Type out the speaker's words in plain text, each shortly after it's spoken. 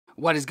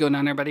What is going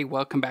on, everybody?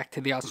 Welcome back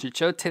to the Ostrich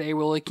Show. Today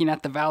we're looking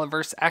at the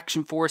Valaverse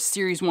Action Force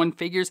Series 1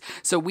 figures.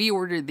 So we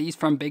ordered these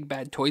from Big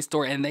Bad Toy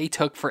Store and they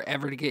took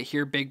forever to get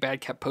here. Big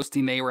Bad kept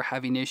posting they were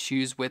having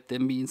issues with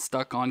them being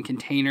stuck on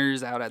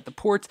containers out at the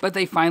ports, but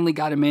they finally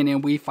got them in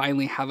and we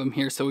finally have them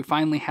here. So we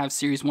finally have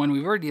Series 1.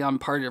 We've already done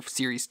part of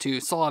Series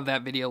 2, so I'll have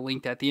that video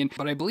linked at the end,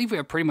 but I believe we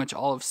have pretty much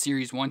all of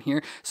Series 1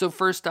 here. So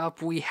first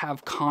up we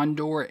have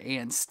Condor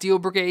and Steel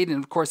Brigade,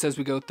 and of course as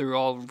we go through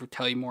I'll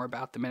tell you more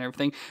about them and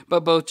everything,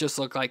 but both just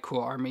look like cool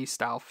army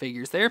style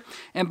figures there.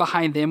 And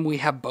behind them we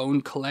have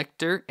Bone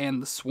Collector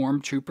and the Swarm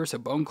Trooper. So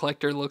Bone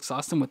Collector looks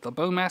awesome with the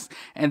bone mask,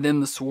 and then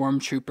the Swarm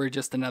Trooper,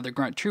 just another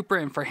grunt trooper.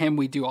 And for him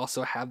we do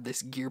also have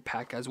this gear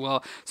pack as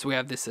well, so we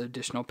have this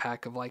additional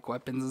pack of like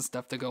weapons and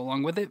stuff to go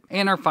along with it.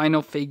 And our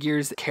final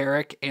figures,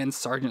 Kerak and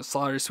Sergeant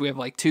Slaughter. So we have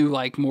like two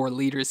like more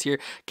leaders here,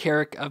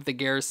 Kerak of the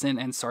Garrison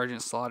and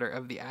Sergeant Slaughter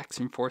of the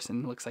Action Force,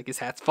 and it looks like his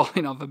hat's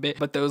falling off a bit,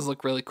 but those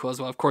look really cool as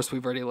well. Of course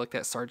we've already looked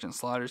at Sergeant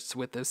Slaughter's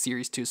with the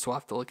Series 2, so we'll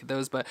have to look at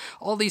those, but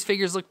all these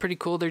figures look pretty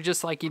cool. They're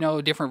just like, you know,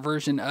 a different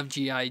version of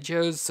G.I.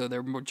 Joes, so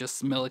they're more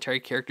just military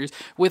characters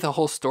with a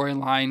whole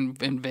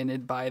storyline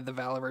invented by the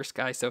Valaverse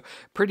guy. So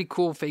pretty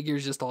cool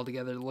figures just all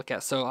together to look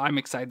at. So I'm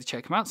excited to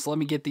check them out. So let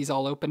me get these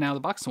all open out of the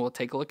box and we'll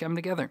take a look at them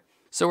together.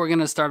 So we're going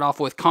to start off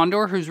with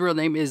Condor, whose real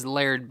name is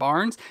Laird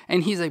Barnes,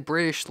 and he's a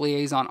British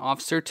liaison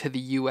officer to the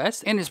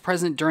US and is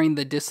present during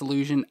the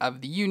dissolution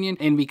of the Union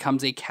and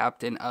becomes a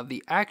captain of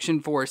the Action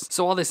Force.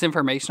 So all this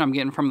information I'm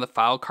getting from the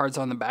file cards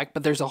on the back,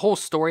 but there's a whole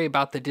story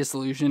about the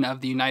dissolution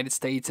of the United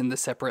States and the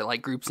separate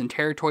like groups and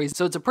territories.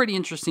 So it's a pretty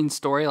interesting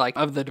story like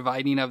of the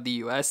dividing of the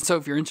US. So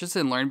if you're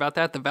interested in learning about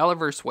that, the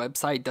Valaverse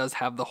website does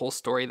have the whole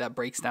story that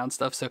breaks down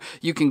stuff. So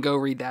you can go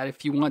read that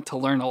if you want to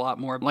learn a lot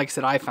more. Like I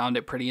said, I found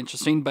it pretty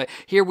interesting, but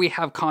here we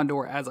have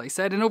Condor, as I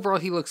said, and overall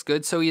he looks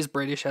good. So he is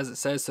British, as it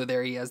says, so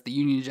there he has the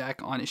Union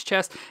Jack on his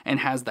chest and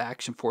has the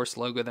Action Force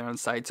logo there on the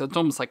side, so it's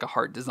almost like a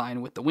heart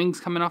design with the wings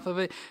coming off of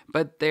it.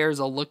 But there's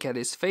a look at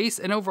his face,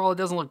 and overall it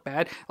doesn't look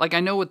bad. Like, I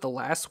know with the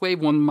last wave,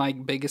 one of my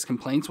biggest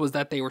complaints was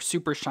that they were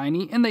super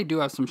shiny, and they do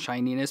have some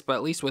shininess, but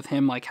at least with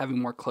him like having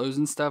more clothes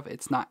and stuff,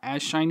 it's not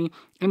as shiny,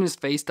 and his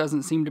face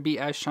doesn't seem to be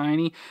as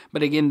shiny.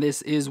 But again,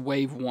 this is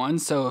wave 1,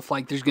 so if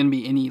like there's gonna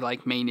be any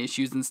like main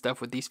issues and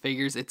stuff with these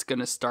figures, it's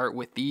gonna start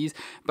with these.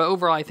 But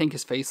overall I think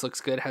his face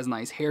looks good, has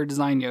nice hair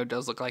design, you know, it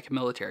does look like a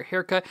military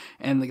haircut,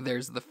 and like,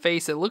 there's the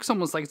face. It looks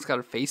almost like it's got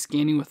a face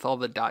scanning with all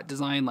the dot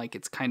design, like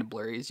it's kind of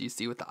blurry as you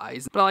see with the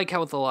eyes. But I like how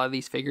with a lot of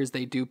these figures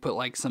they do put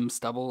like some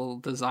stubble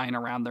design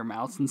around their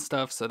mouths and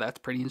stuff, so that's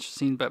pretty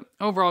interesting. But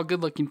overall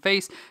good looking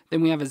face.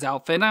 Then we have his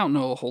outfit. I don't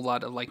know a whole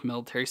lot of like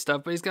military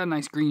stuff, but he's got a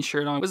nice green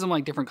shirt on with some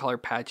like different color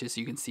patches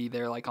you can see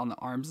there like on the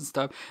arms and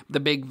stuff. The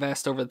big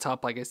vest over the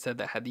top, like I said,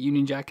 that had the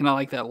Union Jack, and I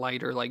like that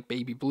lighter like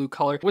baby blue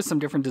color with some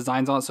different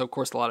designs on it. So of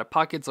course a lot of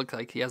pockets, look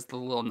like he has the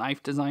little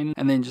knife design,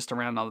 and then just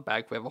around on the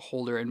back we have a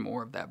holder and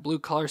more of that blue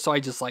color. So I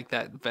just like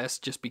that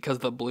vest just because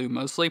of the blue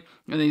mostly.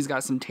 And then he's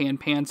got some tan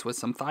pants with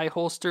some thigh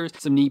holsters,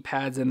 some knee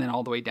pads, and then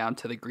all the way down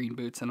to the green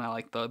boots, and I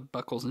like the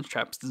buckles and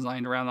straps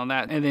designed around on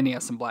that. And then he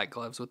has some black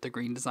gloves with the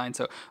green design.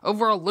 So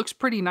overall looks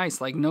pretty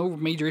nice, like no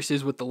major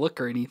issues with the look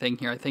or anything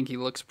here. I think he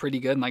looks pretty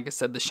good, and like I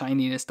said, the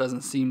shininess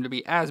doesn't seem to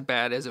be as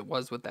bad as it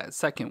was with that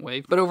second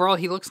wave, but overall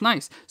he looks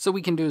nice. So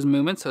we can do his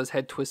movement, so his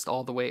head twists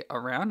all the way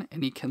around,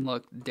 and he can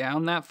look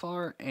down that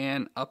far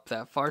and up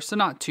that far, so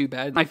not too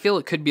bad. I feel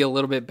it could be a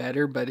little bit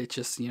better, but it's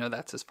just, you know,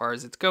 that's as far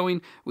as it's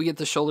going. We get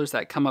the shoulders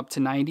that come up to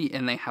 90,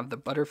 and they have the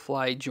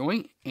butterfly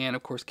joint, and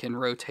of course can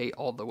rotate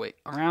all the way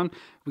around.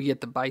 We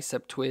get the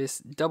bicep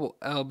twist, double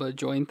elbow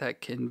joint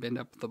that can bend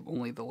up,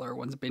 only the lower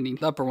one's bending.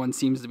 The upper one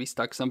seems to be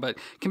stuck some, but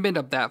can bend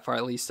up that far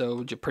at least,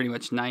 so pretty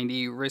much 90.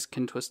 Wrist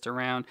can twist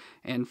around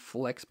and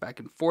flex back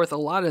and forth. A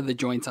lot of the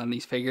joints on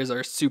these figures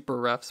are super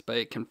rough, but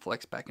it can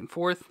flex back and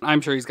forth.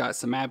 I'm sure he's got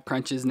some ab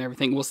crunches and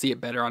everything. We'll see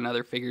it better on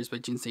other figures,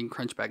 but you can see him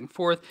crunch back and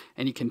forth,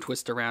 and he can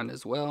twist around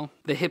as well.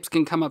 The hips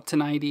can come up to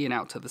 90 and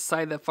out to the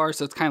side that far,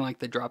 so it's kind of like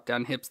the drop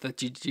down hips that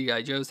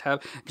G.I. Joes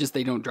have, just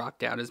they don't drop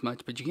down as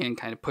much, but you can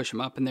kind of push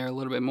them up in there a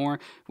little bit more.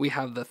 We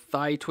have the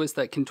thigh twist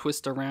that can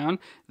twist around,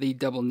 the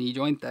double knee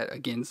joint that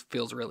again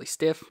feels really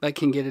stiff, that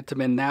can get it to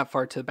bend that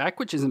far to the back,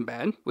 which isn't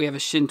bad. We have a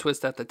shin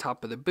twist at the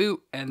top of the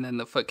boot, and then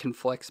the foot can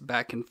flex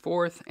back and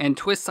forth and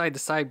twist side to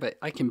side, but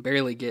I can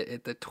barely get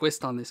it. The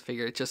twist on this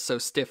figure, it's just so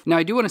stiff. Now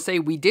I do want to say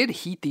we did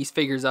heat these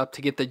figures up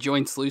to get the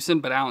joints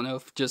loosened, but I don't know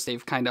if just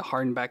they've kind of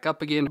hardened back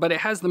up again, but it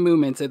has the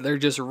movements and they're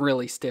just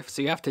really stiff,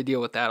 so you have to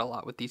deal with that a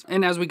lot with these.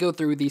 And as we go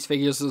through these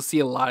figures, you'll see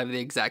a lot of the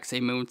exact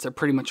same movements. They're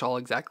pretty much all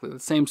exactly the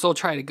same, so I'll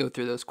try to go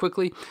through those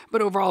quickly.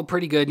 But overall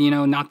pretty good, you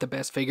know, not the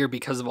best figure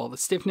because of all the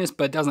stiffness,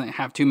 but doesn't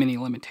have too many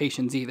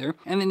limitations either.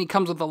 And then he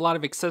comes with a lot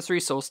of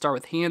accessories, so we'll start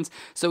with hands.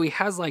 So he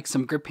has like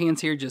some grip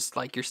hands here, just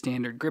like your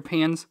standard grip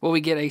hands. Well,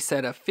 we get a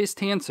set of fist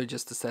hands, so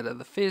just a set of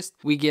the fist.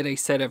 We get a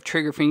set of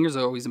trigger fingers,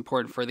 always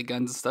important for the the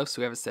guns and stuff.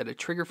 So we have a set of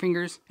trigger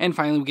fingers. And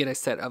finally, we get a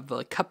set of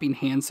the cupping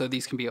hands, so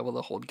these can be able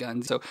to hold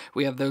guns. So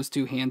we have those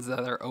 2 hands that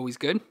are always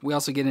good. We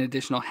also get an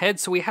additional head.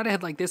 So we had a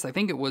head like this. I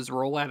think it was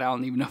Rollout. I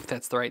don't even know if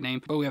that's the right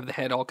name. But we have the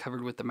head all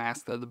covered with the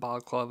mask of the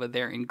balaclava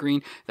there in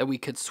green that we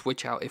could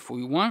switch out if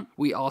we want.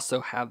 We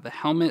also have the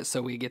helmet.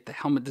 So we get the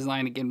helmet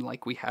design again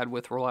like we had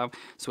with Rollout.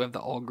 So we have the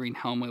all green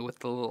helmet with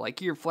the little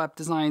like ear flap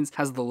designs.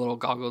 Has the little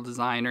goggle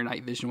design or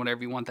night vision,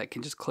 whatever you want, that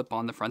can just clip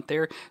on the front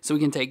there. So we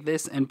can take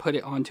this and put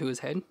it onto his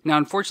head. Now,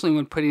 unfortunately,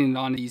 when putting it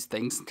on, these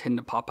things tend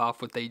to pop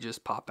off with they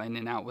just pop in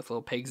and out with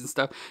little pegs and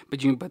stuff.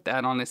 But you can put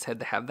that on his head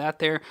to have that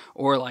there.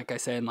 Or like I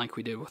said, like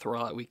we did with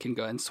Rollout, we can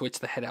go ahead and switch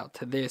the head out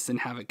to this and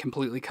have it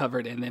completely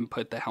covered and then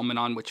put the helmet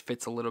on, which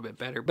fits a little bit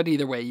better. But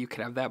either way, you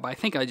could have that. But I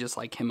think I just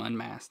like him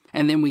unmasked.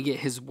 And then we get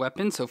his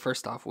weapon. So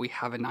first off, we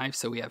have a knife.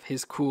 So we have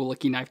his cool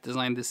looking knife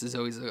design. This is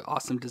always an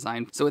awesome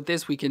design. So with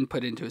this, we can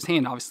put it into his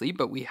hand, obviously,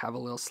 but we have a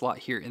little slot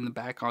here in the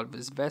back of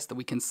his vest that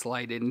we can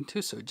slide it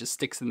into. So it just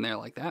sticks in there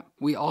like that.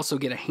 We also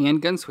get a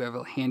handgun. So we have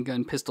a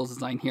handgun pistol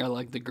design here. I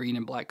like the green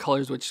and black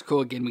colors, which is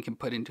cool. Again, we can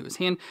put into his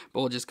hand,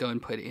 but we'll just go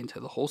and put it into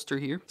the holster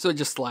here. So it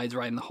just slides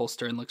right in the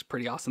holster and looks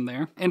pretty awesome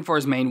there. And for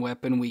his main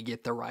weapon, we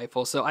get the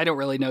rifle. So I don't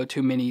really know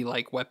too many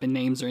like weapon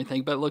names or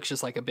anything, but it looks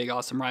just like a big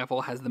awesome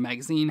rifle. Has the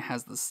magazine,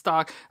 has the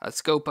stock, a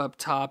scope up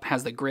top,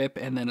 has the grip,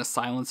 and then a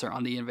silencer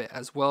on the end of it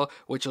as well,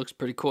 which looks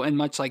pretty cool. And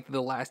much like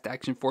the last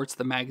Action Force,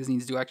 the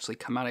magazines do actually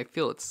come out. I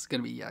feel it's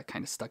going to be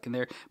kind of stuck in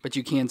there, but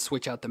you can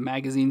switch out the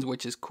magazines,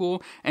 which is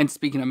cool. And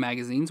speaking of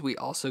magazines, we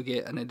also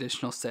get an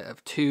additional set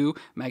of 2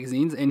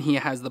 magazines, and he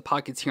has the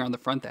pockets here on the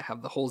front that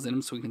have the holes in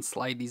them, so we can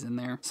slide these in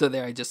there. So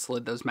there, I just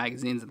slid those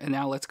magazines. And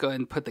now let's go ahead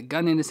and put the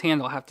gun in his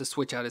hand. I'll have to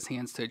switch out his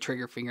hands to a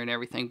trigger finger and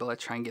everything, but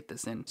let's try and get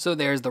this in. So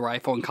there's the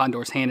rifle in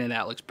Condor's hand, and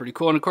that looks pretty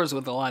cool. And of course,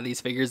 with a lot of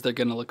these figures, they're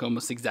going to look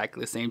almost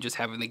exactly the same, just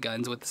having the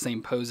guns with the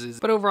same poses.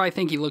 But overall, I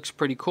think he looks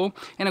pretty cool.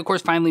 And of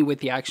course, finally, with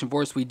the Action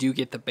Force, we do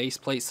get the base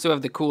plate. So we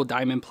have the cool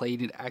diamond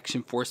plated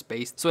Action Force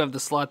base. So we have the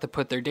slot to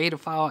put their data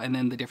file and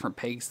then the different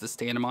pegs to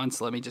stand them on.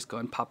 So let me just go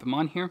and pop him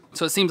on here.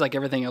 So it seems like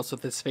everything else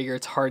with this figure,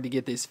 it's hard to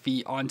get his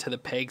feet onto the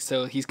peg.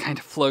 So he's kind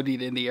of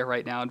floating in the air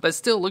right now, but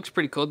still looks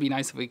pretty cool. It'd be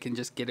nice if we can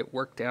just get it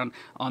worked down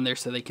on there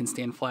so they can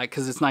stand flat,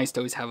 because it's nice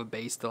to always have a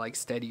base to like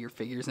steady your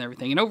figures and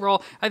everything. And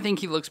overall, I think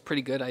he looks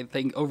pretty good. I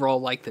think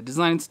overall, like the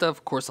design and stuff,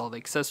 of course, all the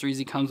accessories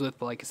he comes with,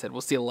 but like I said,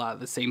 we'll see a lot of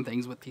the same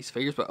things with these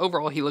figures, but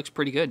overall, he looks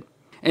pretty good.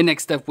 And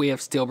next up, we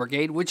have Steel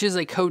Brigade, which is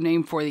a code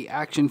name for the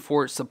Action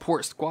Force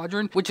Support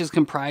Squadron, which is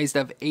comprised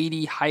of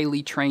 80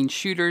 highly trained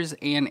shooters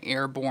and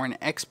airborne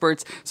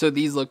experts. So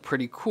these look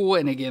pretty cool.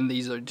 And again,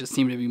 these are just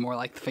seem to be more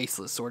like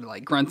faceless, sort of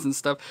like grunts and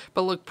stuff,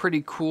 but look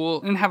pretty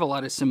cool and have a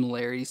lot of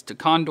similarities to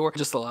Condor.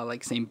 Just a lot of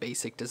like same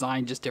basic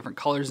design, just different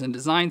colors and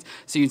designs.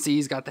 So you can see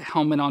he's got the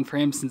helmet on for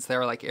him, since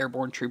they're like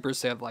airborne troopers.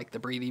 So they have like the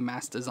breathing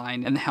mask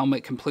design and the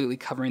helmet completely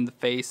covering the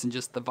face and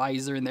just the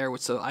visor in there.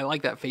 So I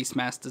like that face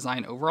mask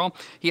design overall.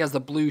 He has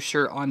the blue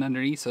shirt on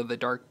underneath, so the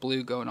dark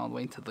blue going all the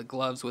way to the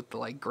gloves with the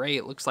like gray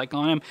it looks like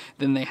on him.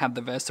 Then they have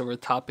the vest over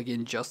the top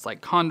again, just like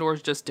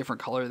Condor's, just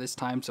different color this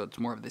time, so it's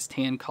more of this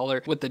tan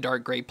color with the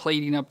dark gray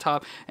plating up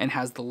top, and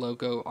has the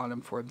logo on him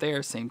for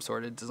there, same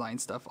sort of design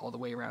stuff all the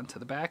way around to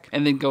the back.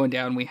 And then going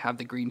down, we have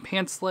the green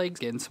pants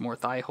legs, again some more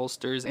thigh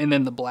holsters, and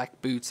then the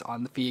black boots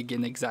on the feet,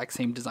 again the exact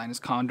same design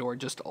as Condor,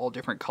 just all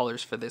different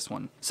colors for this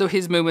one. So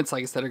his movements,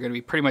 like I said, are going to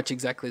be pretty much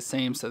exactly the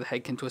same. So the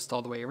head can twist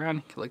all the way around,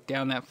 he can look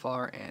down that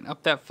far and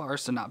up that far,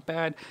 so not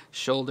bad.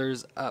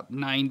 Shoulders up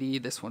 90.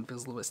 This one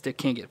feels a little bit stiff,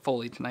 can't get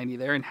fully to 90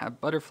 there. And have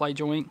butterfly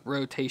joint,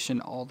 rotation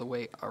all the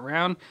way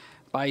around,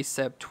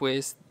 bicep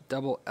twist,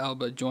 double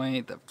elbow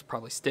joint, that's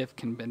probably stiff,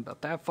 can bend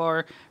about that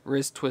far,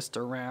 wrist twist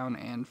around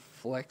and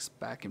flex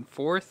back and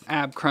forth,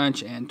 ab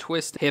crunch and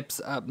twist, hips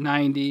up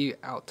 90,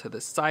 out to the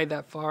side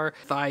that far,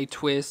 thigh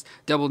twist,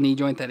 double knee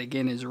joint that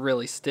again is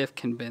really stiff,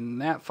 can bend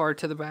that far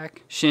to the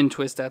back, shin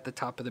twist at the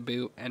top of the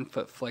boot, and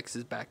foot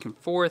flexes back and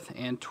forth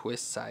and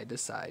twist side to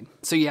side.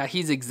 So yeah,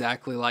 he's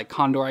exactly like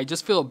Condor. I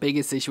just feel the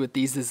biggest issue with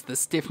these is the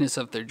stiffness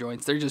of their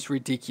joints. They're just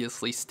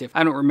ridiculously stiff.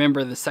 I don't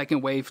remember the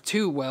second wave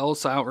too well,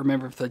 so I don't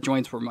remember if the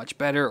joints were much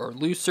better or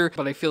looser,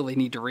 but I feel they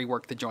need to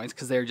rework the joints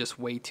because they're just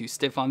way too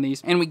stiff on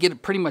these. And we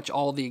get pretty much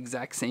all the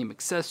exact same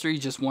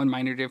accessories, just one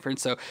minor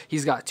difference. So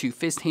he's got 2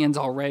 fist hands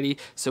already,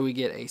 so we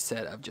get a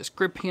set of just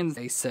grip hands,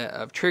 a set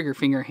of trigger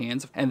finger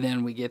hands, and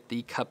then we get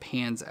the cup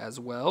hands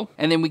as well.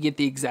 And then we get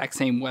the exact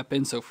same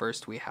weapon. So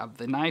first we have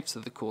the knife,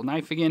 so the cool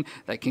knife again,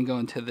 that can go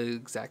into the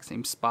exact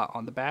same spot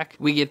on the back.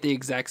 We get the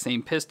exact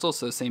same pistol,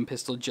 so same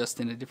pistol just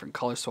in a different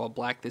color, so all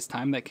black this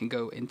time, that can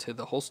go into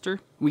the holster.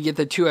 We get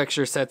the 2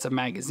 extra sets of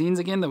magazines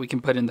again that we can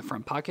put in the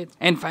front pocket.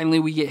 And finally,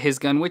 we get his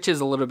gun, which is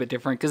a little bit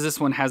different because this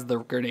one has the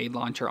grenade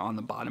launcher on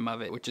the bottom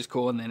of it, which is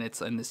cool. And then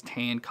it's in this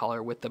tan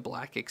color with the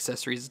black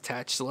accessories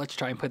attached. So let's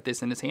try and put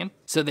this in his hand.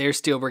 So there's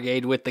Steel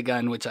Brigade with the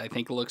gun, which I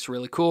think looks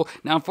really cool.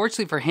 Now,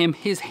 unfortunately for him,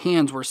 his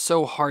hands were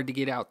so hard to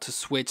get out to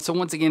switch. So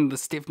once again, the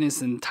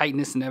stiffness and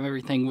tightness and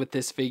everything with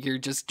this figure,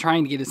 just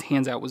trying to get his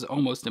hands out was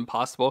almost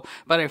impossible.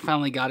 But I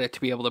finally got it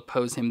to be able to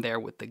pose him there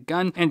with the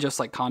gun. And just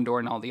like Condor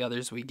and all the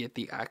others, we get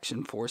the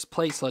Action Force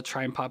plate. So let's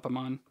try and pop him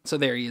on. So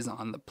there he is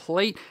on the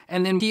plate.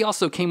 And then he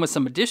also came with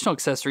some additional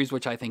accessories,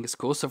 which I think is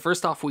cool. So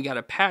first off, we got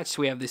a patch.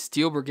 So we have this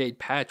Steel Brigade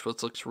patch,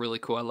 which looks really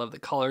cool. I love the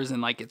colors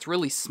and like it's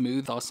really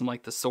smooth. Awesome,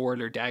 like the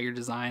sword or dagger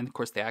design. Of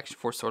course, the Action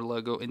Force sword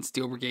logo and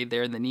Steel Brigade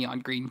there. The neon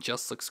green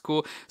just looks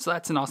cool. So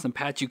that's an awesome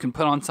patch you can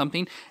put on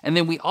something. And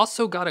then we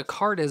also got a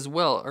card as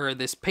well, or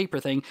this paper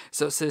thing.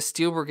 So it says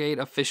Steel Brigade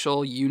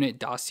official unit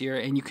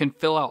dossier, and you can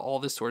fill out all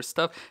this sort of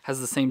stuff. Has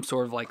the same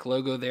sort of like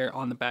logo there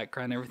on the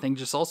background, everything,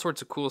 just all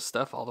sorts of cool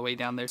stuff all the way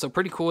down there. So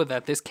pretty cool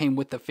that this came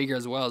with the figure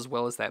as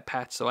well as that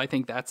patch. So I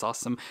think that's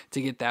awesome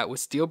to get that with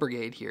Steel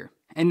Brigade here.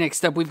 And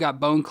next up, we've got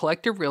Bone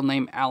Collector, real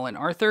name Alan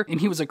Arthur, and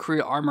he was a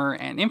career armor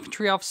and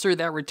infantry officer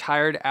that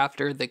retired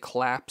after the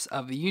collapse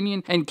of the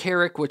Union. And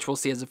Kerak, which we'll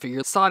see as a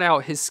figure, sought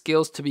out his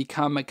skills to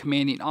become a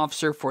commanding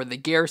officer for the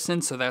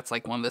garrison, so that's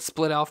like one of the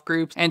split off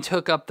groups, and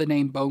took up the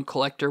name Bone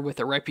Collector with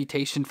a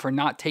reputation for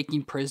not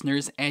taking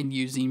prisoners and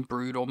using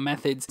brutal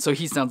methods. So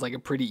he sounds like a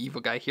pretty evil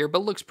guy here,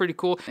 but looks pretty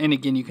cool. And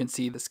again, you can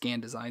see the scan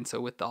design,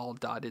 so with the all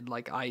dotted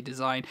like eye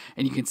design,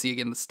 and you can see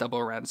again the stubble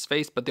around his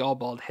face, but the all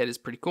bald head is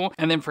pretty cool.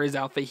 And then for his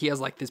outfit, he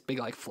has like this big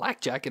like flak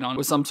jacket on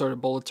with some sort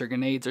of bullets or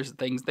grenades or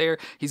things there.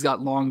 He's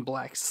got long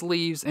black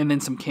sleeves and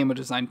then some camo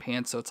design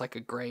pants, so it's like a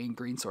gray and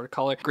green sort of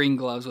color. Green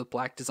gloves with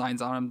black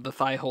designs on them. The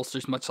thigh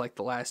holsters much like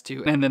the last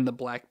two, and then the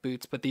black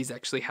boots, but these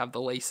actually have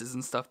the laces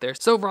and stuff there.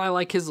 So overall, I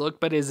like his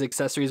look, but his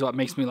accessory is what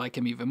makes me like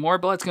him even more.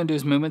 But let's go do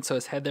his movement. So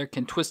his head there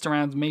can twist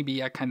around,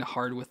 maybe kind of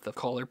hard with the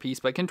collar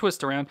piece, but can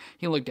twist around.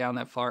 He can look down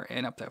that far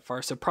and up that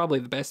far, so probably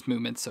the best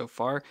movement so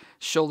far.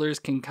 Shoulders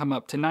can come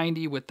up to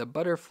 90 with the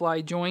butterfly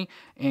joint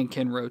and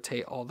can rotate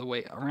all the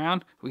way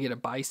around. We get a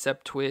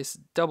bicep twist,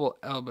 double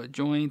elbow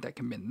joint that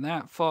can bend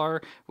that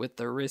far with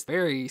the wrist,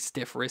 very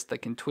stiff wrist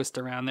that can twist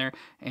around there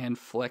and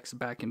flex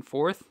back and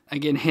forth.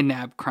 Again, hip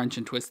nab crunch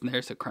and twist in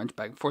there, so crunch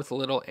back and forth a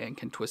little and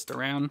can twist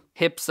around.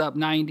 Hips up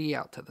 90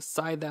 out to the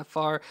side that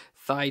far.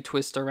 Thigh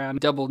twist around,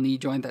 double knee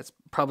joint that's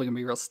probably gonna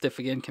be real stiff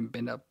again, can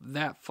bend up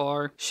that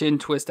far. Shin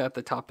twist at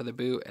the top of the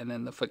boot, and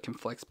then the foot can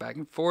flex back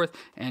and forth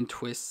and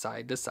twist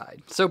side to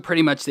side. So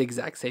pretty much the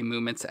exact same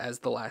movements as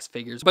the last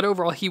figures, but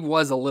overall he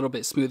was a little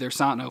bit smoother,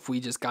 so I don't know if we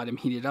just got him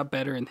heated up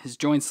better and his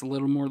joints a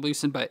little more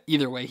loosened, but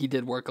either way he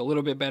did work a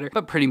little bit better,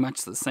 but pretty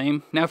much the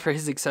same. Now for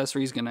his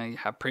accessories, gonna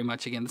have pretty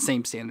much again the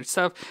same standard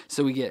stuff.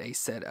 So we get a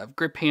set of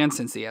grip hands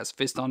since he has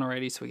fist on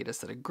already, so we get a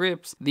set of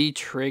grips, the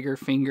trigger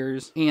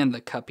fingers, and the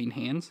cupping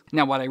hands.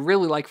 Now what I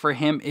really like for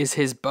him is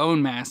his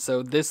bone mask,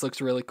 so this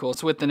looks really cool.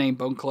 So with the name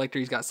Bone Collector,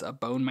 he's got a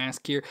bone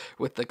mask here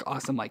with the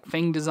awesome like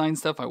fang design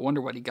stuff. I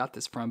wonder what he got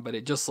this from, but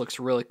it just looks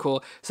really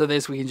cool. So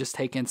this we can just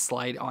take and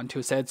slide onto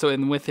his head. So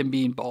and with him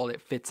being bald,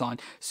 it fits on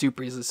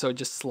super easily, so it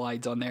just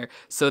slides on there.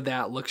 So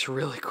that looks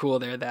really cool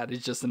there. That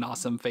is just an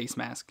awesome face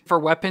mask. For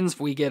weapons,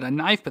 we get a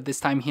knife, but this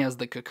time he has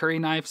the Kukuri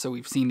knife. So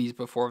we've seen these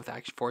before with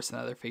Action Force and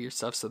other figure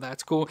stuff, so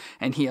that's cool.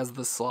 And he has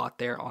the slot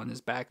there on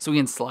his back, so we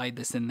can slide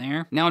this in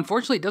there. Now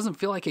unfortunately it doesn't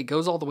feel like it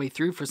goes all the way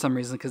through for some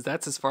reason, because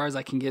that's as far as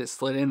I can get it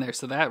slid in there,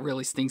 so that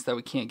really stinks that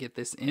we can't get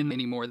this in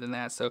any more than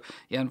that. So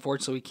yeah,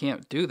 unfortunately we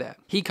can't do that.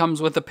 He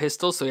comes with a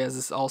pistol, so he has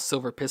this all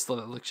silver pistol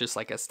that looks just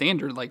like a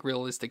standard like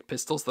realistic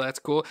pistol, so that's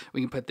cool.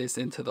 We can put this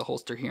into the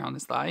holster here on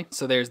his thigh,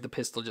 so there's the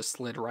pistol just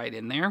slid right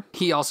in there.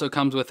 He also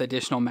comes with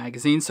additional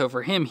magazines, so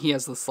for him he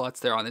has the slots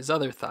there on his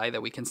other thigh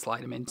that we can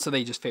slide him in, so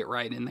they just fit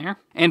right in there.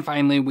 And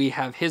finally we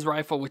have his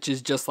rifle, which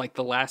is just like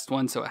the last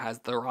one, so it has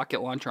the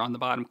rocket launcher on the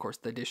bottom, of course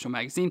the additional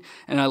magazine,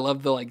 and I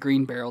love the like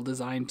green barrel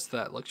design, so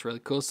that looks really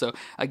cool. So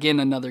again,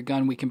 another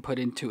gun we can put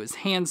into his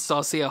hands, so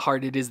I'll see how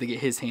hard it is to get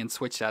his hand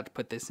switched out to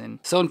put this in.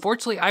 So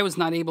unfortunately I was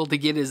not able to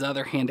get his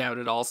other hand out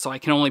at all, so I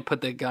can only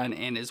put the gun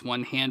in his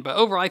one hand, but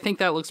overall I think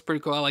that looks pretty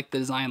cool. I like the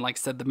design. Like I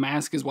said, the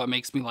mask is what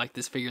makes me like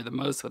this figure the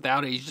most.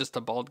 Without it, he's just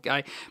a bald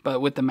guy,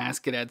 but with the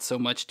mask it adds so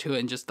much to it,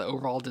 and just the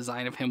overall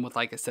design of him with,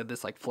 like I said,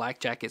 this like flak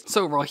jacket.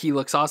 So overall he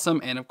looks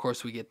awesome, and of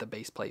course we get the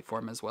base plate for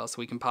him as well, so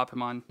we can pop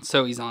him on.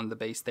 So he's on the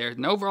base there,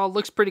 and overall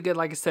looks pretty good.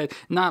 Like I said,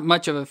 not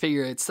much of a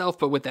figure itself,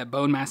 but with that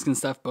bone mask and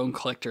stuff, Bone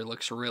Collector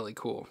looks really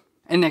cool.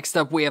 And next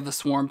up we have the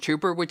Swarm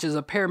Trooper, which is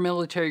a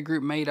paramilitary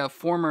group made of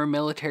former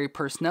military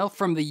personnel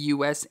from the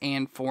US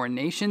and foreign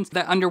nations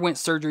that underwent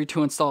surgery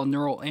to install a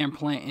neural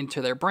implant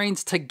into their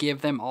brains to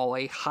give them all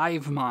a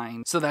hive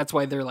mind. So that's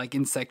why they're like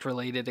insect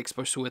related,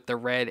 especially with the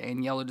red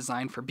and yellow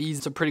design for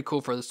bees. So pretty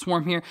cool for the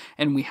Swarm here.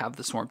 And we have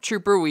the Swarm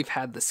Trooper. We've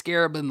had the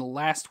Scarab in the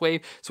last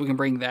wave, so we can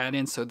bring that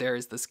in. So there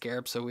is the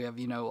Scarab. So we have,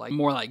 you know, like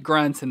more like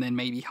grunts and then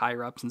maybe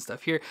higher ups and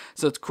stuff here.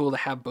 So it's cool to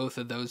have both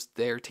of those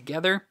there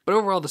together. But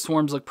overall the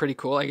Swarms look pretty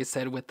cool. Like I said,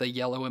 said, with the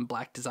yellow and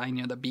black design,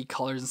 you know, the B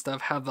colors and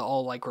stuff, have the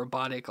all like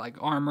robotic like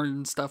armor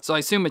and stuff. So I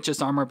assume it's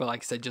just armor, but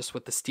like I said, just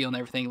with the steel and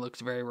everything, it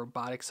looks very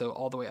robotic. So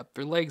all the way up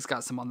their legs,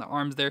 got some on the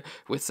arms there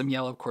with some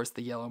yellow, of course,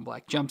 the yellow and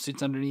black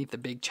jumpsuits underneath, the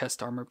big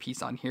chest armor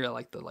piece on here,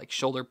 like the like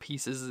shoulder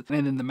pieces,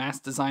 and then the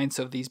mask design.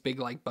 So these big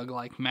like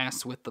bug-like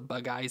masks with the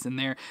bug eyes in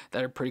there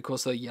that are pretty cool.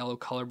 So yellow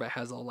color, but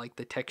has all like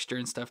the texture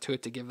and stuff to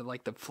it to give it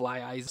like the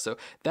fly eyes. So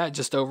that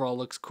just overall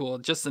looks cool.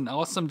 Just an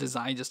awesome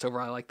design. Just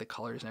overall, I like the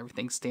colors and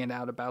everything stand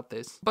out about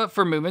this. But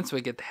for movements,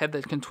 we get the head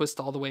that can twist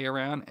all the way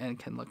around and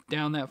can look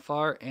down that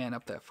far and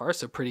up that far.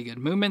 So pretty good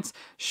movements.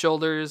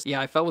 Shoulders,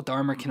 yeah, I felt with the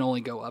armor can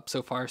only go up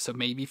so far, so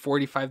maybe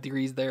 45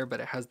 degrees there, but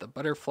it has the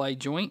butterfly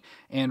joint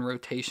and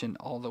rotation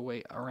all the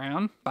way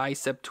around.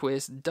 Bicep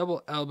twist,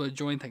 double elbow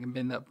joint that can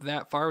bend up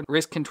that far.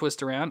 Wrist can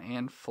twist around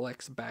and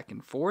flex back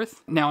and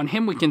forth. Now on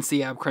him, we can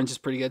see ab crunch is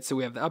pretty good. So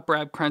we have the upper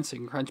ab crunch, so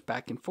you can crunch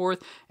back and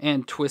forth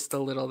and twist a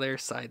little there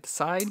side to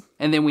side.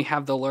 And then we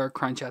have the lower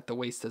crunch at the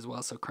waist as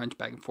well, so crunch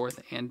back and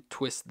forth and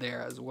twist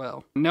there as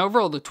well. Now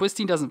overall, the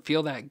twisting doesn't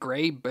feel that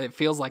great, but it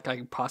feels like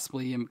I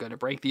possibly am going to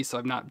break these, so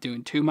I'm not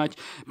doing too much.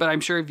 But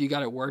I'm sure if you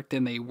got it worked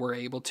and they were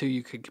able to,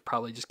 you could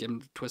probably just get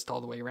them to twist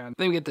all the way around.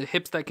 Then we get the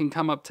hips that can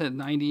come up to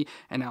 90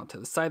 and out to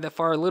the side that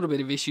far. A little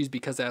bit of issues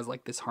because it has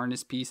like this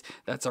harness piece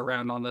that's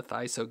around on the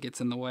thigh, so it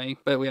gets in the way.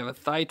 But we have a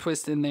thigh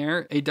twist in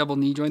there, a double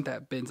knee joint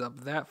that bends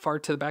up that far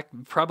to the back,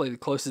 probably the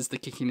closest to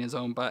kicking his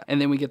own butt.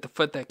 And then we get the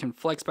foot that can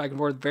flex back and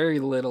forth. Very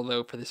little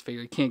though for this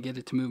figure. You can't get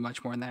it to move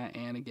much more than that.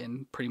 And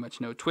again, pretty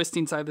much no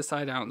twisting side to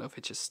side. I don't know if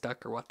it's just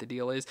stuck or what the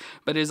deal is.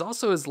 But it is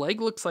also, his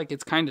leg looks like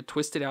it's kind of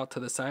twisted out to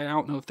the side. I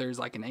don't know if there's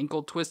like an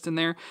ankle twist in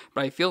there,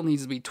 but I feel it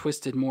needs to be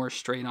twisted more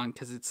straight on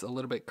because it's a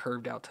little bit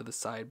curved out to the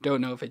side.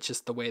 Don't know if it's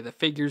just the way the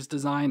figure's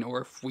designed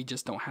or if we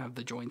just don't have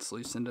the joints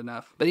loosened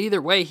enough. But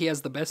either way, he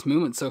has the best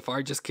movement so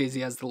far just because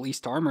he has the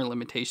least armor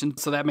limitation.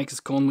 So that makes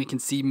it cool and we can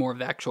see more of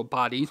the actual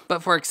body.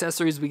 But for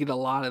accessories, we get a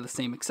lot of the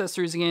same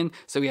accessories again.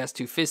 So he has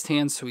 2 fist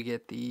hands, so we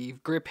get the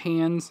grip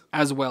hands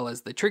as well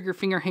as the trigger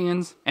finger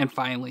hands, and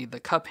finally the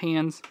cup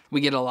hands.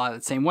 We get a lot of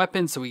the same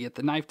weapons, so we get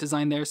the knife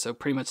design there, so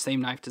pretty much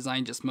same knife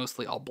design, just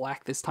mostly all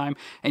black this time.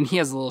 And he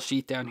has a little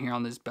sheath down here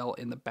on his belt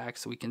in the back,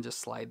 so we can just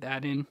slide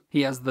that in.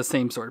 He has the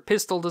same sort of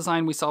pistol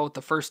design we saw with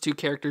the first 2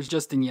 characters,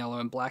 just in yellow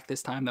and black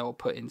this time, that we'll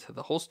put into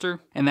the holster.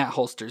 And that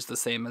holster is the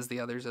same as the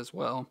others as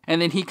well.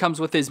 And then he comes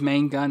with his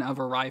main gun of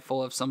a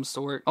rifle of some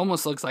sort.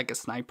 Almost looks like a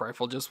sniper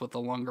rifle, just with a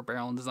longer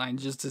barrel and design.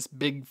 Just this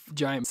big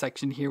giant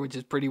section here, which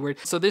is pretty weird.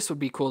 So this would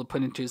be cool to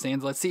put into his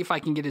hands. Let's see if I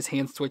can get his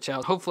hands switch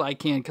out. Hopefully I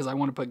can, because I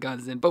want to put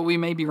guns in. But we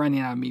may be running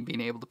out of me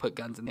being able to put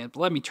guns in hands.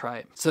 But let me try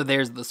it. So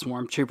there's the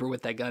swarm trooper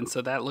with that gun.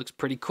 So that looks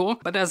pretty cool.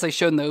 But as I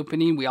showed in the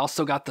opening, we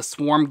also got the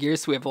swarm gear.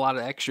 So we have a lot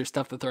of extra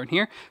stuff to throw in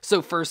here.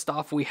 So first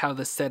off, we have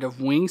the set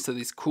of wings. So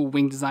this cool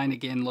wing design,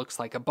 again, looks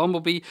like a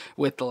bumblebee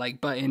with the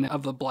like button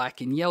of the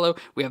black and yellow.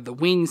 We have the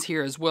wings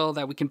here as well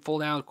that we can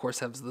fold out. Of course,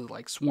 has the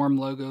like swarm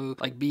logo,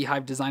 like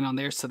beehive design on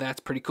there. So that's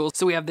pretty cool.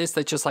 So we have this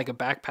that's just like a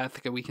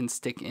backpack that we can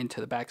stick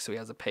into the back. So he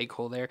has a peg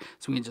hole there.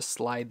 So we can just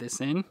slide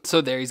this in.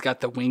 So there he's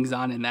got the wings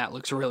on, and that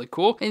looks really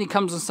cool. And he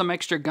comes with some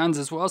extra guns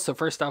as well. So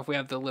first off, we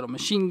have the little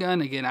machine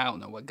gun. Again, I don't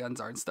know what guns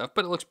are and stuff,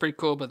 but it looks pretty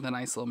cool. But the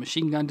nice little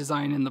machine gun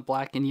design in the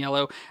black and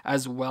yellow,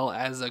 as well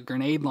as a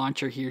grenade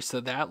launcher here. So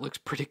that looks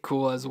pretty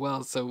cool as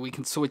well. So we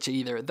can switch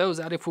either of those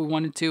out if we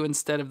wanted to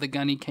instead of the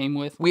gun he came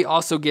with. We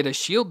also get a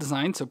shield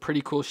design. So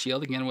pretty cool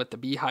shield, again, with the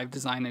beehive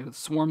design and the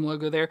swarm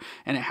logo there.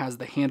 And it has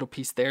the handle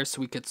piece there.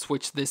 So we could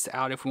switch this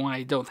out if we want.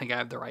 I don't think I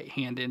have the right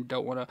hand in.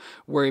 Don't want to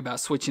worry about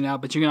switching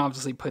out, but you can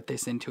obviously put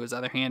this into his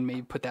other hand.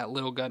 Maybe put that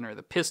little gun or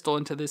the pistol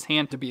into this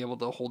hand to be able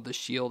to hold the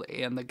shield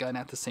and the gun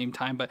at the same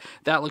time. But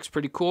that looks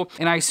pretty cool.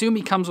 And I assume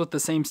he comes with the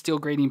same steel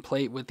grading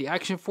plate with the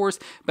Action Force,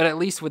 but at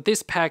least with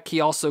this pack, he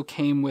also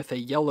came with a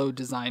yellow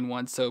design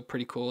one. So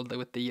pretty cool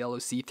with the yellow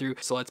see-through.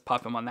 So let's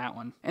pop him on that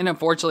one. And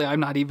unfortunately, I'm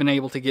not even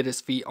able to get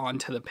his feet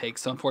onto the peg.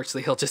 So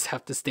unfortunately, he'll just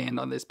have to stand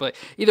on this. But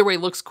either way,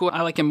 it looks cool.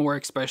 I like him more,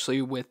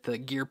 especially with the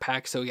gear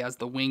pack. So he has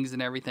the wings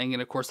and everything.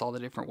 And of course, all the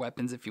different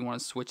weapons if you want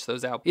to switch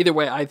those out. Either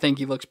way, I think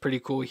he looks pretty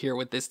cool here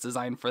with this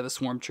design for the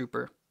Swarm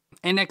Trooper.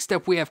 And next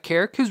up we have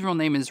Kerak, whose real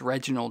name is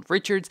Reginald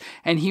Richards,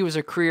 and he was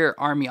a career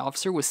Army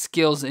officer with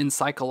skills in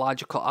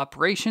psychological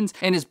operations,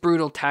 and his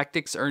brutal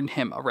tactics earned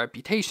him a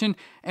reputation.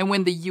 And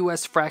when the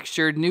US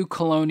fractured, New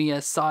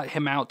Colonia sought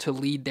him out to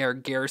lead their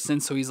garrison,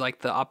 so he's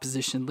like the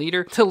opposition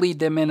leader, to lead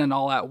them in an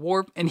all-out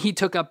war. And he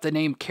took up the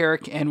name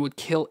Kerak and would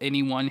kill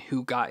anyone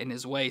who got in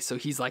his way, so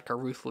he's like a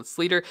ruthless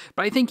leader.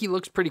 But I think he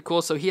looks pretty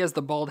cool. So he has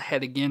the bald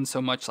head again,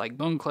 so much like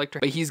Bone Collector,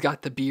 but he's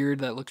got the beard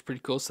that looks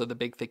pretty cool. So the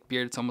big thick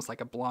beard, it's almost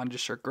like a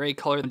blondish or gray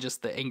gray color than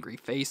just the angry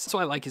face. So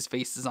I like his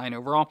face design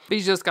overall. But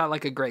he's just got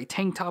like a gray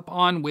tank top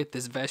on with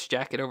this vest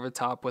jacket over the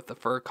top with the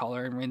fur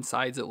collar and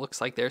insides it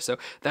looks like there. So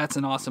that's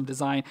an awesome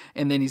design.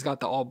 And then he's got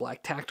the all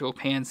black tactical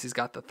pants. He's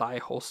got the thigh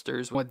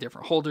holsters with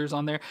different holders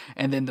on there.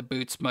 And then the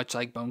boots, much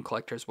like Bone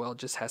Collector as well,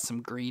 just has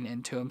some green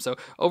into him. So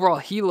overall,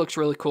 he looks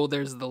really cool.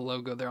 There's the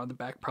logo there on the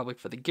back, probably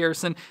for the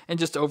garrison. And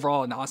just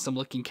overall an awesome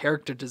looking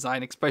character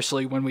design,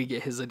 especially when we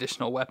get his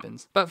additional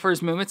weapons. But for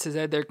his movements, his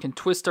head there can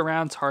twist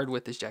around. It's hard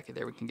with his jacket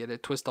there. We can get a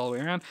twist all the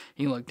way around.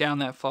 He can look down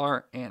that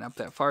far and up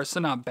that far. So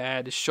not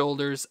bad. His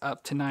shoulders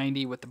up to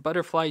 90 with the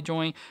butterfly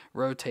joint.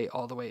 Rotate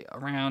all the way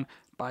around.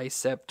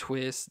 Bicep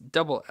twist,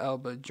 double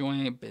elbow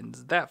joint,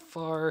 bends that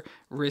far,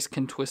 wrist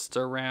can twist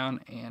around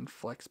and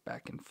flex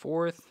back and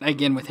forth.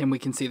 Again, with him, we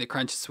can see the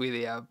crunches.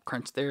 We have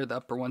crunch there, the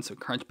upper one, so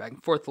crunch back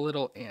and forth a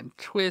little and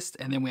twist.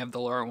 And then we have the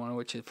lower one,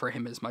 which is, for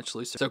him is much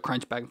looser. So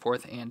crunch back and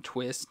forth and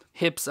twist.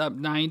 Hips up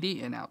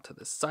 90 and out to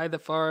the side the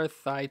far,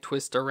 thigh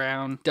twist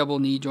around, double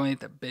knee joint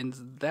that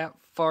bends that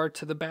far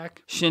to the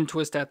back, shin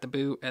twist at the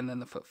boot, and then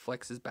the foot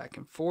flexes back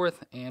and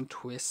forth and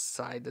twists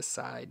side to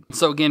side.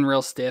 So again,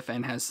 real stiff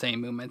and has same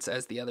movements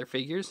as the other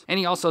figures. And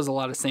he also has a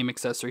lot of same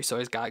accessories. So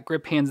he's got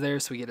grip hands there,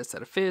 so we get a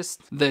set of fists,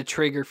 the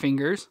trigger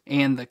fingers,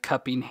 and the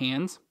cupping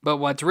hands. But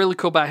what's really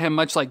cool about him,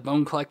 much like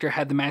Bone Collector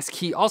had the mask,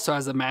 he also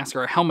has a mask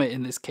or a helmet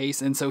in this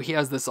case. And so he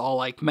has this all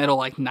like metal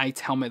like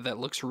knight's helmet that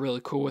looks really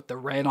cool with the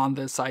red on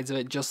the sides of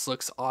it. Just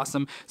looks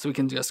awesome. So we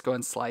can just go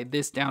and slide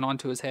this down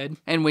onto his head.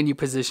 And when you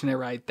position it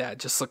right, that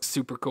just looks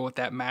super cool with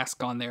that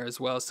mask on there as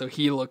well. So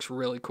he looks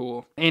really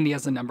cool. And he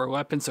has a number of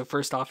weapons. So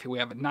first off, we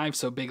have a knife.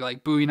 So big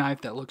like Bowie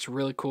knife that looks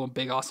really cool.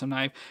 Big awesome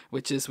knife,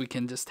 which is we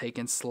can just take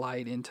and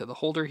slide into the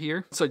holder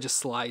here. So it just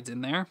slides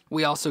in there.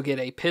 We also get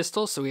a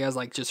pistol. So he has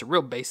like just a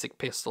real basic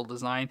pistol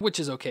design, which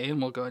is okay.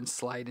 And we'll go and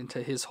slide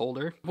into his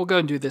holder. We'll go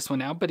and do this one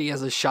now, but he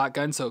has a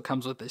shotgun. So it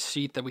comes with a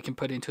sheath that we can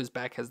put into his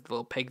back, has the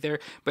little peg there,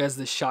 but has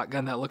this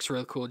shotgun that looks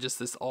really cool. Just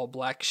this all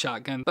black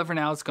shotgun. But for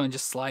now, let's go and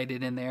just slide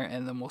it in there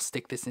and then we'll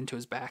stick this into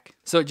his back.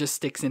 So it just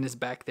sticks in his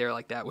back there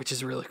like that, which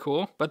is really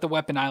cool. But the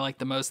weapon I like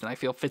the most and I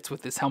feel fits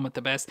with this helmet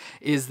the best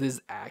is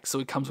this axe. So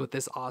he comes with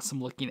this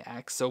awesome looking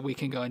axe. So we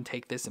can go and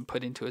take this and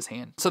put into his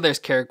hand. So there's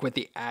Kerak with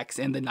the axe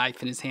and the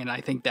knife in his hand. I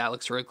think that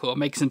looks really cool. It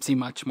makes him seem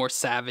much more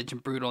savage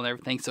and brutal and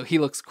everything. So he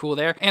looks cool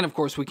there. And of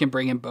course we can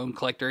bring in Bone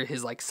Collector,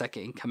 his like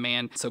second in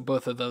command. So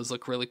both of those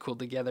look really cool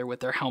together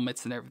with their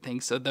helmets and everything.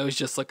 So those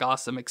just look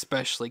awesome,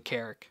 especially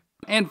Kerak.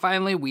 And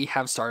finally, we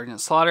have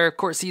Sergeant Slaughter. Of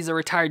course, he's a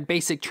retired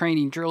basic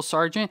training drill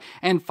sergeant,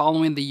 and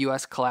following the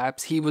US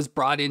collapse, he was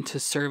brought in to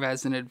serve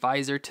as an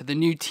advisor to the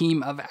new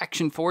team of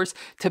Action Force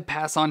to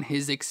pass on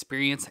his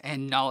experience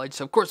and knowledge.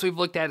 So of course, we've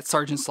looked at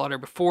Sergeant Slaughter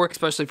before,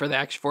 especially for the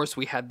Action Force.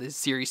 We had the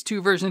Series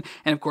 2 version,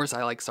 and of course,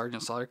 I like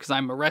Sergeant Slaughter because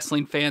I'm a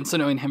wrestling fan, so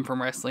knowing him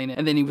from wrestling,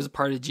 and then he was a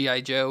part of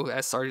G.I. Joe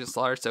as Sergeant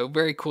Slaughter, so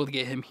very cool to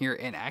get him here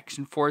in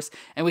Action Force.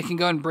 And we can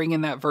go and bring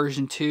in that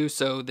version too,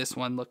 so this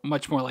one looked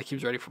much more like he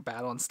was ready for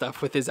battle and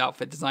stuff with his outfit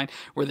design,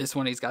 where this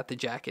one he's got the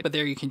jacket. But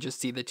there you can just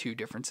see the two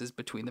differences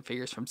between the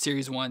figures from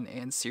Series 1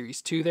 and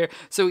Series 2 there.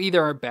 So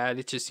either are bad,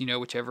 it's just, you know,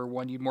 whichever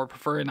one you'd more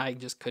prefer, and I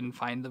just couldn't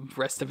find the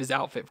rest of his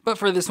outfit. But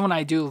for this one,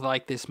 I do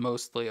like this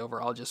mostly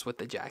overall just with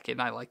the jacket,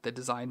 and I like the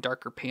design,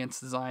 darker pants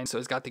design. So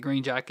it's got the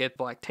green jacket,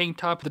 black tank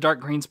top. The dark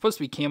green's supposed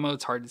to be camo.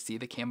 It's hard to see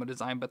the camo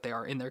design, but they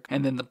are in there.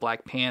 And then the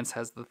black pants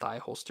has the thigh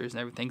holsters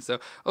and everything. So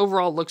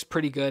overall looks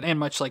pretty good, and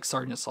much like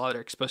Sergeant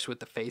Slaughter, especially with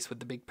the face with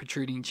the big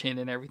protruding chin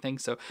and everything.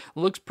 So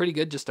looks pretty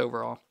good just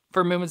overall.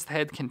 For movements, the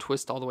head can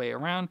twist all the way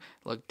around,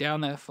 look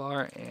down that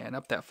far and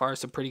up that far,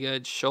 so pretty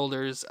good.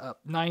 Shoulders up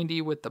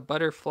 90 with the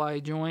butterfly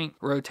joint,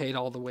 rotate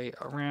all the way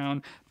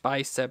around,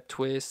 bicep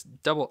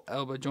twist, double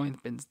elbow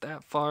joint bends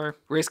that far.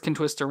 Wrist can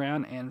twist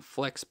around and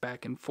flex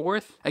back and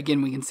forth.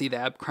 Again, we can see the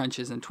ab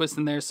crunches and twist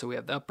in there, so we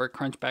have the upper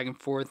crunch back and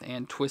forth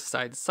and twist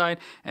side to side,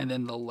 and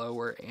then the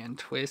lower and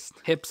twist.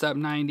 Hips up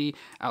 90,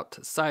 out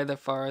to side that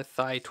far,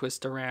 thigh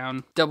twist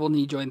around, double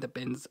knee joint that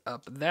bends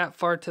up that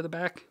far to the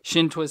back,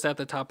 shin twist at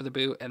the top of the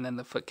boot, and then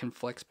the foot can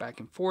flex back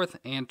and forth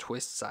and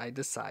twist side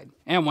to side.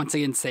 And once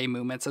again, same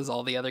movements as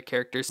all the other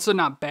characters, so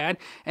not bad.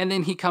 And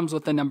then he comes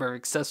with a number of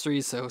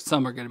accessories, so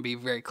some are going to be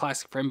very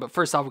classic for him. But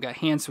first off, we got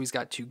hands, so he's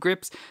got two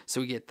grips.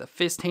 So we get the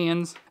fist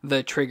hands,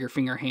 the trigger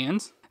finger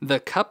hands, the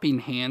cupping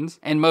hands,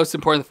 and most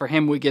important for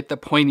him, we get the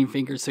pointing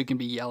fingers so he can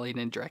be yelling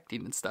and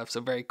directing and stuff.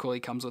 So very cool, he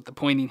comes with the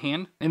pointing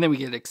hand. And then we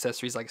get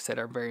accessories, like I said,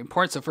 are very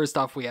important. So first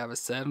off, we have a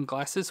set of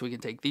glasses, so we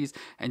can take these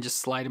and just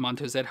slide them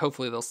onto his head.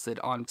 Hopefully they'll sit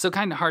on. So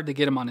kind of hard to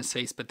get them on his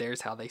face, but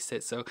there's how they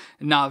sit. So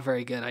not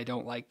very good. I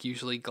don't like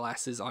usually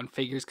glasses on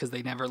figures because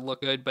they never look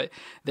good, but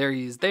there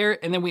he is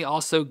there. And then we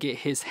also get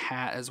his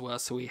hat as well.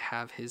 So we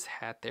have his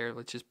hat there,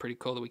 which is pretty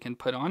cool that we can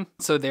put on.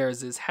 So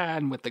there's his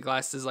hat, and with the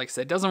glasses, like I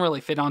said, it doesn't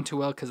really fit on too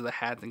well because the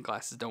hat's pads and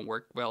glasses don't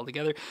work well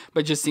together,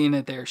 but just seeing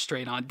it there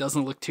straight on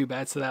doesn't look too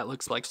bad. So that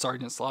looks like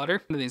Sergeant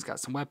Slaughter. And then he's got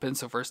some weapons.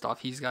 So first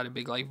off, he's got a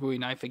big like Bowie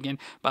knife again,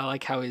 but I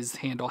like how his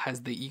handle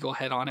has the eagle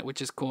head on it,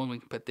 which is cool. And we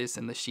can put this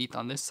in the sheath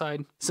on this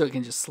side, so it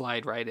can just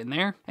slide right in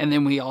there. And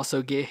then we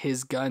also get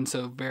his gun,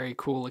 so very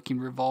cool looking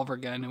revolver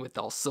gun with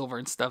all silver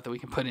and stuff that we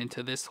can put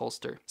into this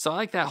holster. So I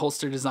like that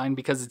holster design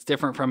because it's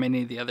different from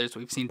any of the others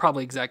we've seen,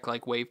 probably exactly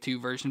like Wave 2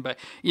 version, but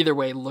either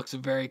way, it looks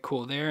very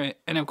cool there.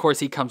 And of course,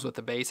 he comes with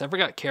the base. I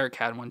forgot Kerak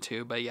had one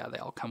too, but yeah, they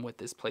all come with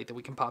this plate that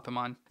we can pop him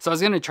on. So I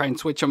was going to try and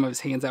switch some of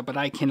his hands out, but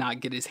I cannot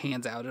get his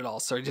hands out at all,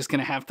 so I'm just going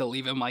to have to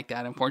leave him like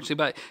that, unfortunately.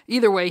 But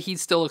either way, he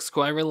still looks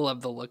cool. I really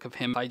love the look of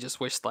him. I just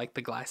wish like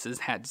the glasses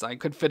hat design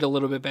could fit a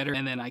little bit better,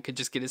 and then I could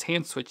just get his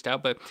hands switched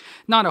out, but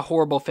not a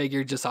horrible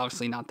figure, just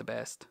obviously not the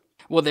best.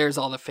 Well, there's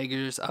all the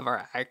figures of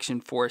our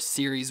Action Force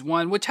Series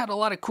 1, which had a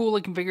lot of cool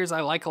looking figures.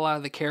 I like a lot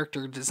of the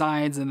character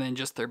designs and then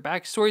just their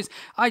backstories.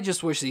 I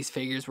just wish these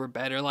figures were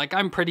better. Like,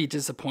 I'm pretty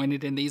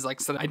disappointed in these. Like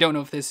I said, I don't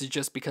know if this is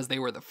just because they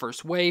were the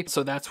first wave,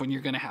 so that's when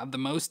you're going to have the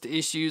most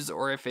issues,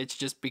 or if it's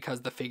just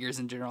because the figures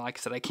in general. Like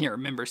I said, I can't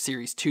remember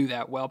Series 2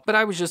 that well, but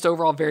I was just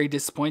overall very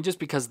disappointed just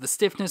because of the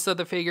stiffness of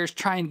the figures,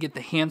 trying to get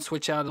the hand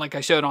switch out. Like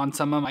I showed on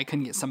some of them, I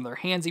couldn't get some of their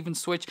hands even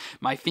switched.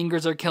 My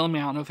fingers are killing me.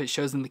 I don't know if it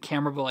shows in the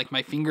camera, but like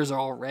my fingers are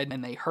all red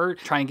and they hurt.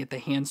 Trying to get the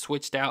hands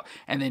switched out,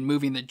 and then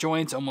moving the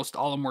joints, almost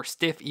all of them were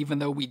stiff, even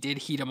though we did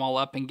heat them all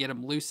up and get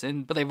them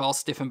loosened, but they've all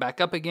stiffened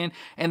back up again.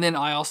 And then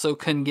I also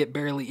couldn't get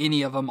barely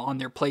any of them on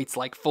their plates,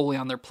 like fully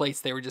on their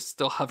plates. They were just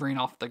still hovering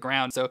off the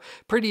ground. So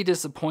pretty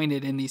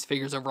disappointed in these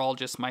figures overall,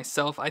 just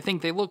myself. I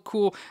think they look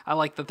cool. I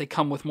like that they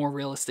come with more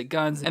realistic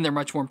guns, and they're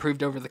much more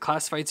improved over the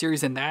Classified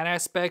series in that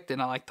aspect,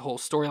 and I like the whole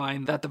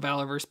storyline that the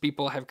Valaverse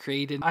people have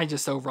created. I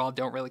just overall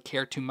don't really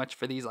care too much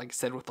for these, like I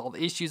said, with all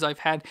the issues I've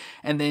had,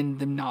 and then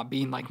them not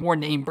being like more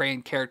name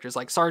brand characters.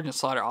 Like Sergeant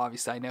Slaughter,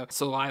 obviously I know,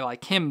 so I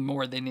like him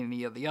more than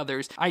any of the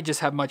others. I just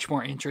have much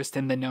more interest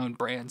in the known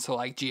brand, so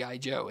like G.I.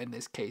 Joe in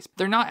this case.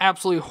 They're not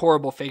absolutely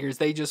horrible figures,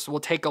 they just will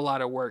take a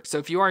lot of work. So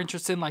if you are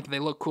interested in, like, they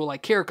look cool,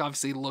 like Kerak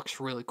obviously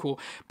looks really cool,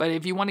 but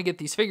if you want to get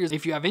these figures,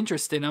 if you have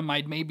interest in them,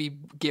 I'd maybe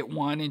get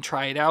one and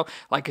try it out.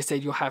 Like I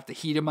said, you'll have to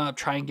heat them up,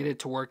 try and get it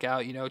to work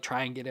out, you know,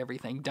 try and get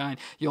everything done.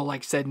 You'll,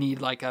 like I said,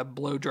 need like a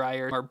blow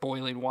dryer or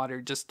boiling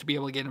water just to be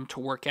able to get them to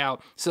work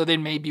out. So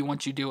then maybe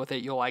once you deal with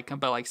it, you'll like them.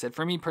 But like I said,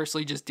 for me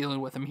personally, just dealing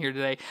with them here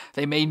today,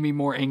 they made me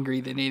more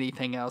angry than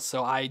anything else.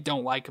 So I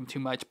don't like them too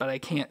much, but I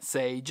can't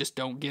say just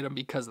don't get them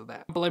because of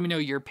that. But let me know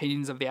your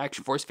opinions of the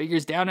Action Force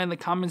figures down in the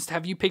comments.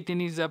 Have you picked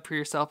any of these up for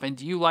yourself, and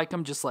do you like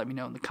them? Just let me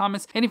know in the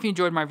comments. And if you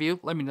enjoyed my review,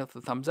 let me know with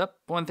a thumbs up.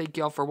 I want to thank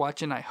you all for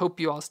watching. I hope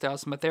you all stay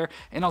awesome out there,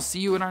 and I'll see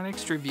you in our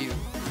next review.